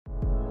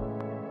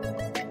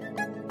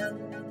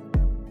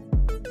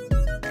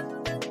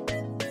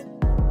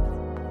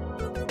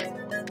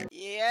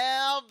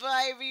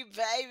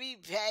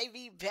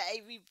baby,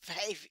 baby,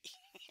 baby.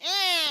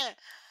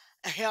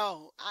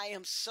 Yo, I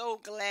am so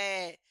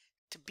glad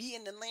to be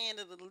in the land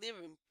of the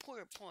living,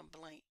 point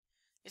blank.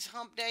 It's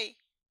hump day.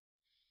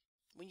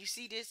 When you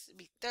see this, it'll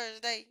be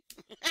Thursday.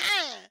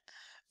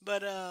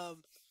 But I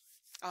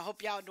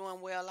hope y'all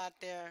doing well out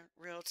there.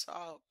 Real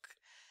talk.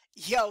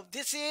 Yo,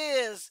 this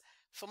is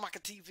Famaca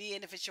TV,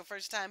 and if it's your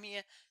first time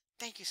here,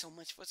 thank you so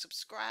much for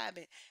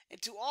subscribing.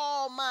 And to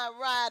all my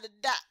ride or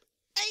die,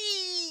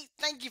 hey,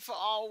 thank you for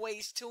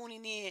always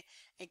tuning in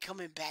and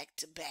coming back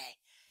to back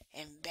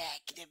and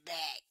back to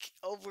back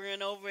over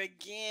and over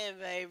again,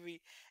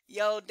 baby.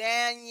 Yo,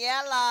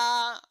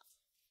 Daneliya.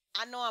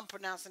 I know I'm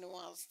pronouncing it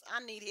wrong.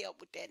 I need help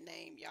with that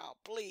name, y'all.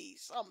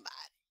 Please, somebody,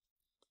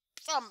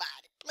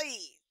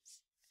 please,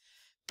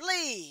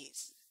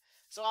 please.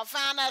 So I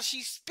found out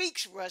she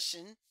speaks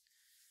Russian,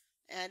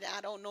 and I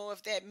don't know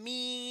if that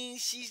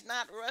means she's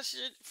not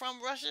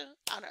from Russia.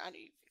 I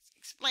need to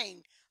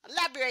explain.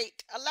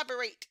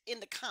 Elaborate in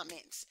the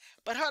comments.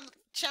 But her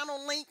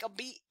channel link will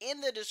be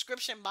in the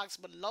description box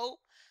below.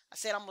 I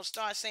said I'm going to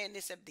start saying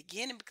this at the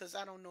beginning because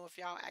I don't know if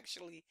y'all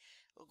actually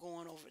are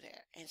going over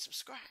there and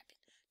subscribing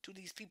to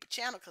these people's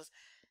channel, because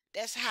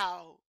that's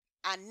how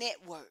I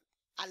network.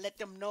 I let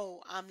them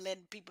know. I'm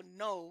letting people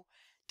know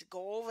to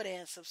go over there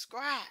and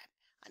subscribe.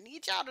 I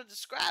need y'all to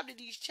subscribe to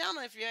these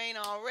channels if you ain't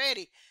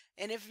already.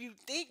 And if you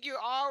think you're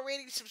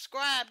already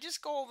subscribed,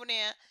 just go over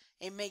there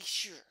and make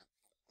sure.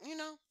 You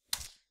know,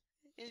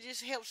 it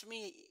just helps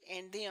me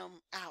and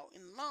them out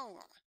in the long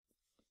run.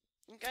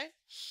 Okay?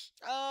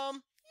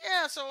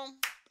 Yeah, so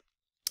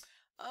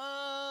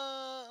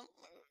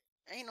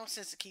ain't no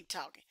sense to keep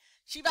talking.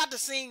 She about to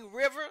sing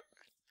River,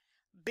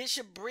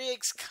 Bishop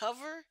Briggs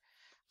cover.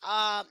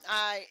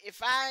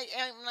 If I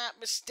am not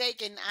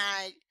mistaken,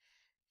 I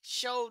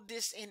showed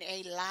this in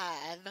a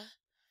live,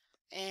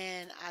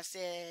 and I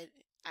said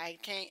I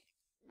can't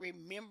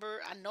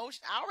remember. I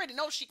already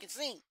know she can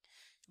sing,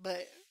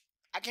 but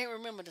I can't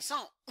remember the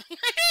song.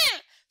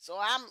 So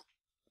I'm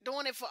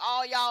doing it for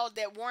all y'all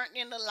that weren't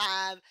in the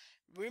live.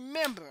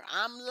 Remember,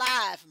 I'm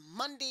live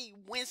Monday,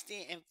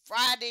 Wednesday, and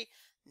Friday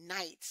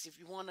nights. If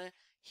you want to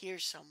hear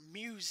some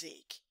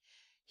music,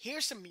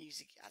 hear some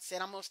music. I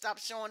said I'm going to stop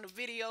showing the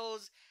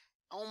videos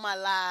on my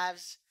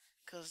lives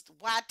because the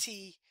YT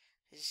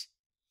is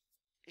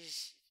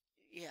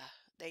yeah,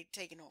 they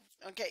taking over.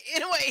 Okay,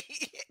 anyway,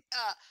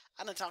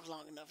 I done talked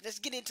long enough. Let's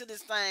get into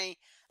this thing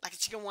like a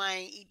chicken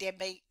wing. Eat that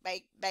bake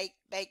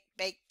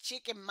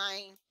chicken,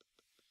 man.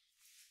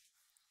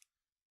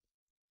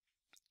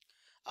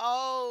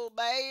 Oh,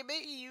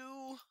 baby,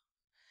 you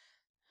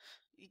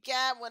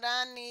got what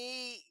I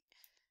need.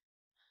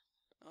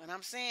 And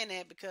I'm saying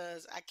that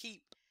because I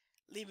keep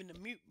leaving the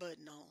mute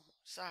button on.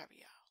 Sorry,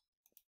 y'all.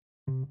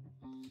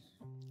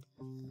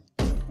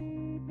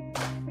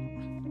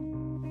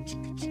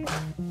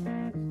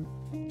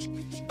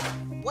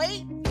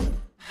 Wait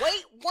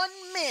 1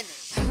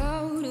 minute.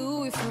 How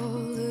do we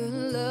fall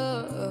in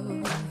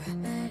love?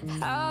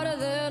 How did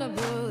that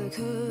bullet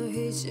could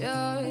hit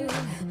you?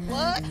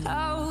 What?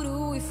 How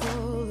do we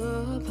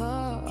fall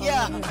apart?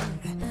 Yeah.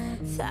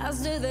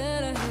 Faster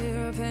than a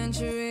hairpin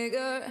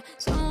trigger.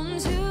 Don't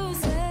you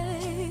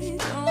say,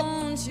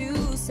 don't you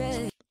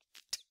say.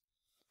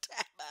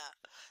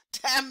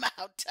 Time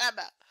out.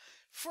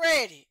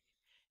 Freddie.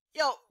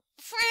 Yo,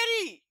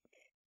 Freddie.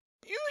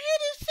 You hear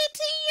this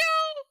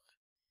 15-year-old?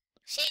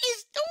 She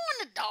is doing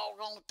the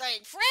doggone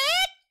thing,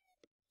 Fred.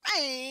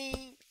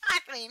 Man, I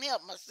can't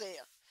help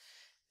myself.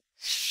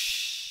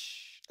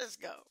 Shh. Let's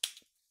go.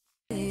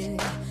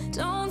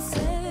 Don't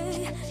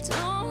say,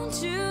 don't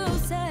you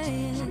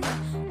say it.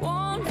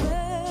 One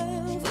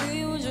breath,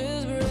 we will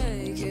just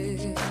break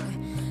it.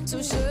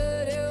 So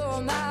shut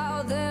your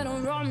mouth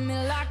and run me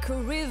like a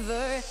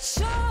river.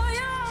 Show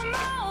your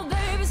mouth,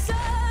 baby, son,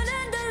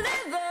 and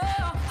deliver.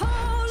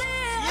 Holy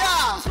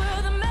arms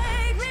will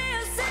make me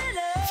a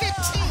sinner.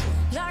 15.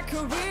 Like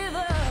a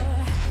river,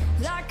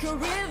 like a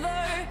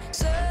river.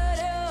 Shut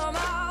your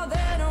mouth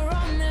and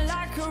run me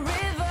like a river.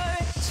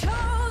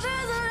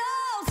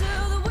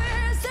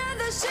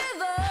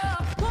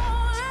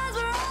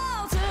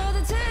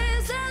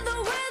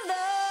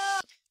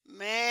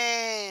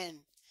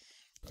 Man,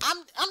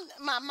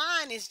 my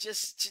mind is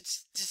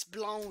just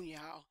blown,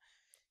 y'all.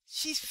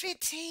 She's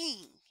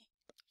 15.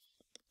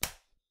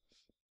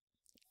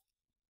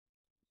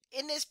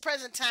 In this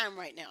present time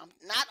right now.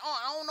 I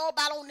don't know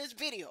about on this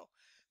video,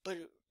 but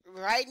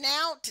right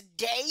now,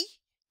 today,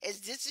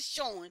 as this is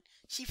showing,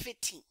 she's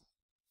 15.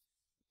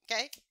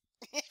 Okay?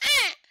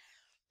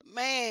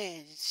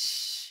 Man,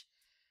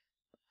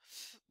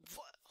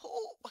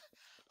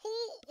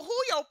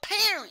 who your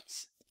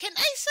parents? Can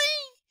they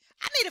sing?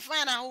 I need to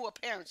find out who her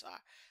parents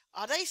are.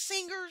 Are they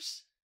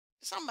singers?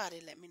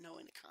 Somebody let me know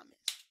in the comments.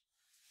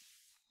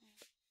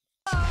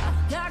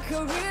 Like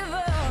a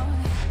river,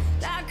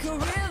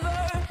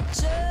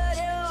 shut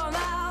your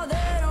mouth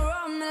and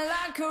run me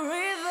like a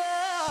river.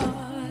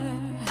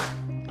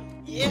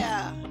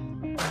 Yeah,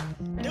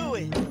 do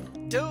it.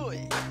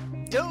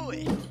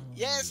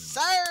 Yes,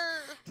 sir.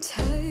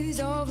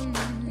 Taste of an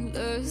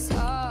endless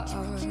heart.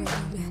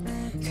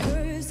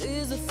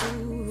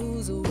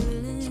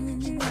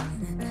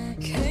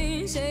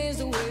 change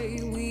the way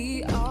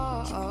we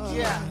are.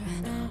 Yeah.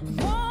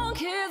 1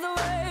 kiss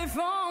away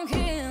from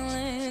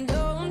killing.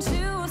 Don't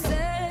you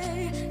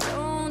say it.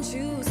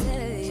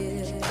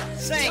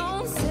 Sing.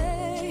 Don't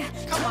say,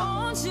 Come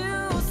on. don't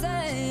you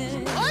say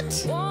it.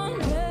 What? One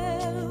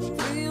breath,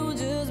 we'll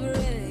just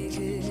break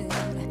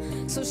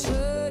it. So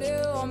shut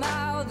your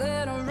mouth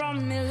and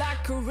run me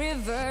like a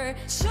river.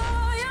 Show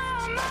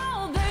your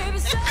mouth, baby,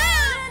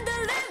 stand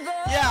and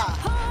deliver. Yeah.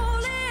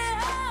 Holy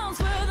hands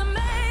will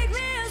make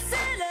me a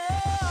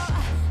sinner.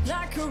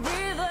 Like a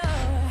river,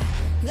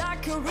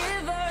 like a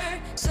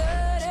river.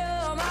 Shut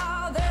your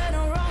mouth and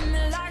run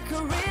me like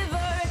a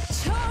river.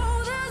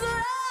 Shoulders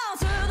around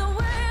to the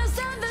winds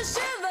and the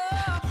shiver.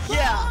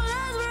 Yeah.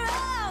 Shoulders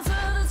around to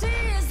the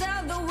tears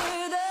and the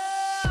wither.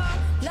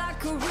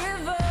 Like a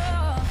river,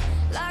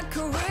 like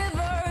a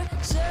river.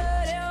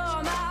 Shut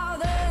your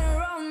mouth and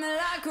run me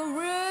like a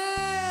river.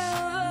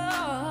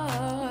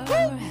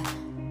 Woo.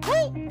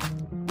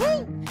 Woo.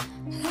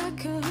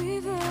 Like a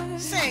river.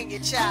 Sing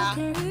it, child.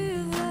 Like a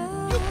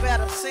river. You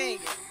better sing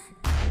it.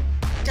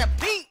 The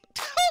beat.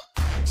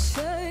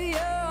 Shut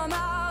your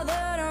mouth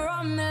and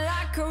run me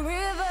like a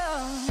river.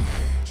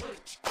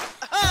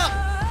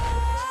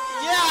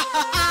 Yeah.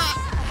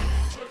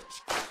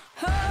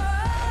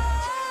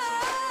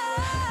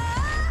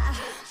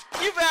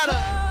 You better.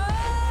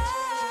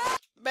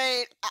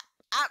 Man,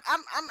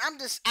 I'm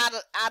just out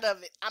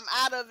of it. I'm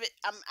out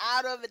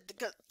of it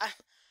because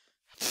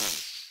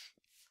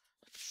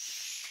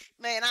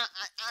man,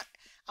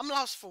 I'm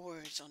lost for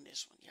words on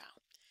this one,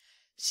 y'all.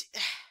 See,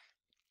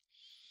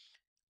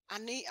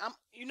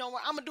 you know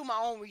what? I'm gonna do my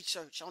own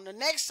research on the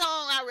next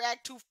song I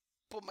react to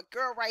for my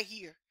girl right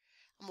here.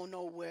 I'm gonna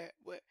know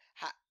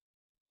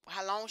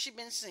how long she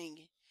been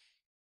singing,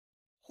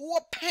 who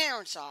her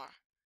parents are,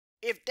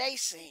 if they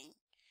sing,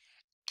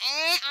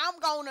 and I'm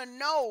gonna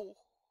know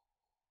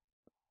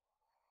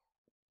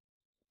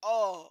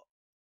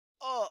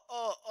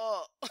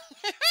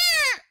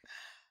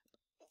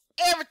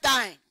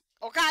everything.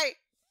 Okay?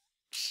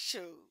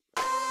 Shoot.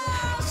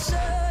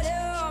 Shut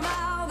your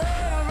mouth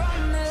and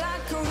run me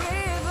like a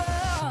river.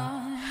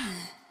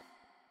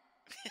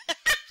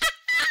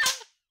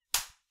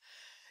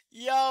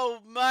 Yo,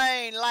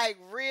 man, like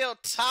real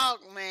talk,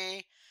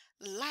 man.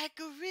 Like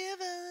a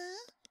river.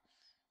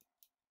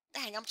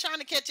 Dang, I'm trying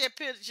to catch that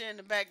picture in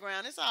the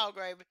background. It's all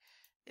gravy.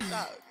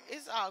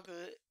 It's all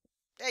good.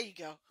 There you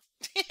go.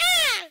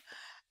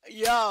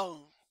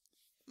 Yo,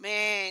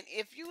 man,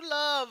 if you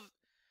love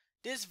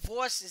this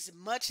voice as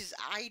much as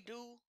I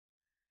do,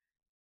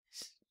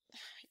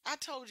 I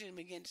told you in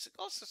the beginning, so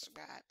go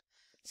subscribe.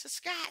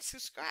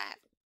 Subscribe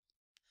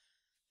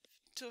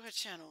to her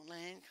channel,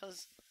 man,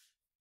 because,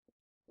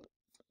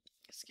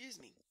 excuse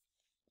me,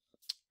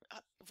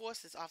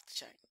 voice is off the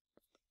chain.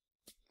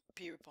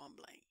 Period, point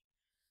blank.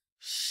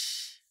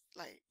 Shh.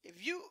 Like,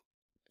 if you,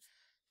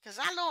 because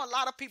I know a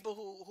lot of people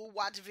who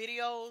watch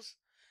videos,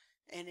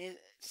 and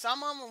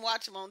some of them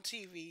watch them on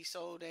TV,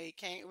 so they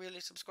can't really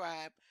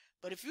subscribe.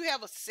 But if you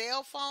have a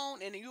cell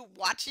phone and you're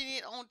watching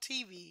it on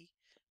TV,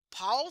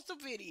 pause the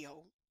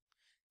video,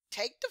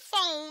 take the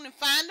phone and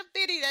find the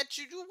video that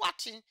you're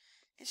watching,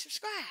 and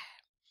subscribe.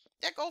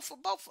 That goes for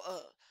both of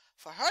us,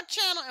 for her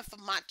channel and for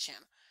my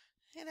channel.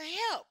 It'll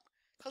help,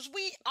 because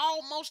we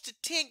almost to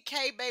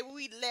 10K, baby.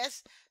 We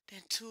less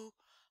than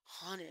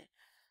 200.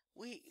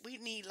 We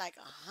need like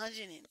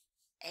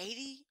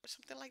 180 or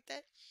something like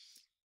that.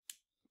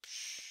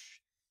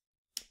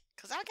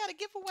 Because I got a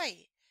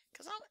giveaway.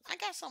 Because I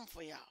got something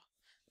for y'all.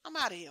 I'm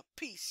out of here.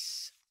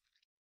 Peace.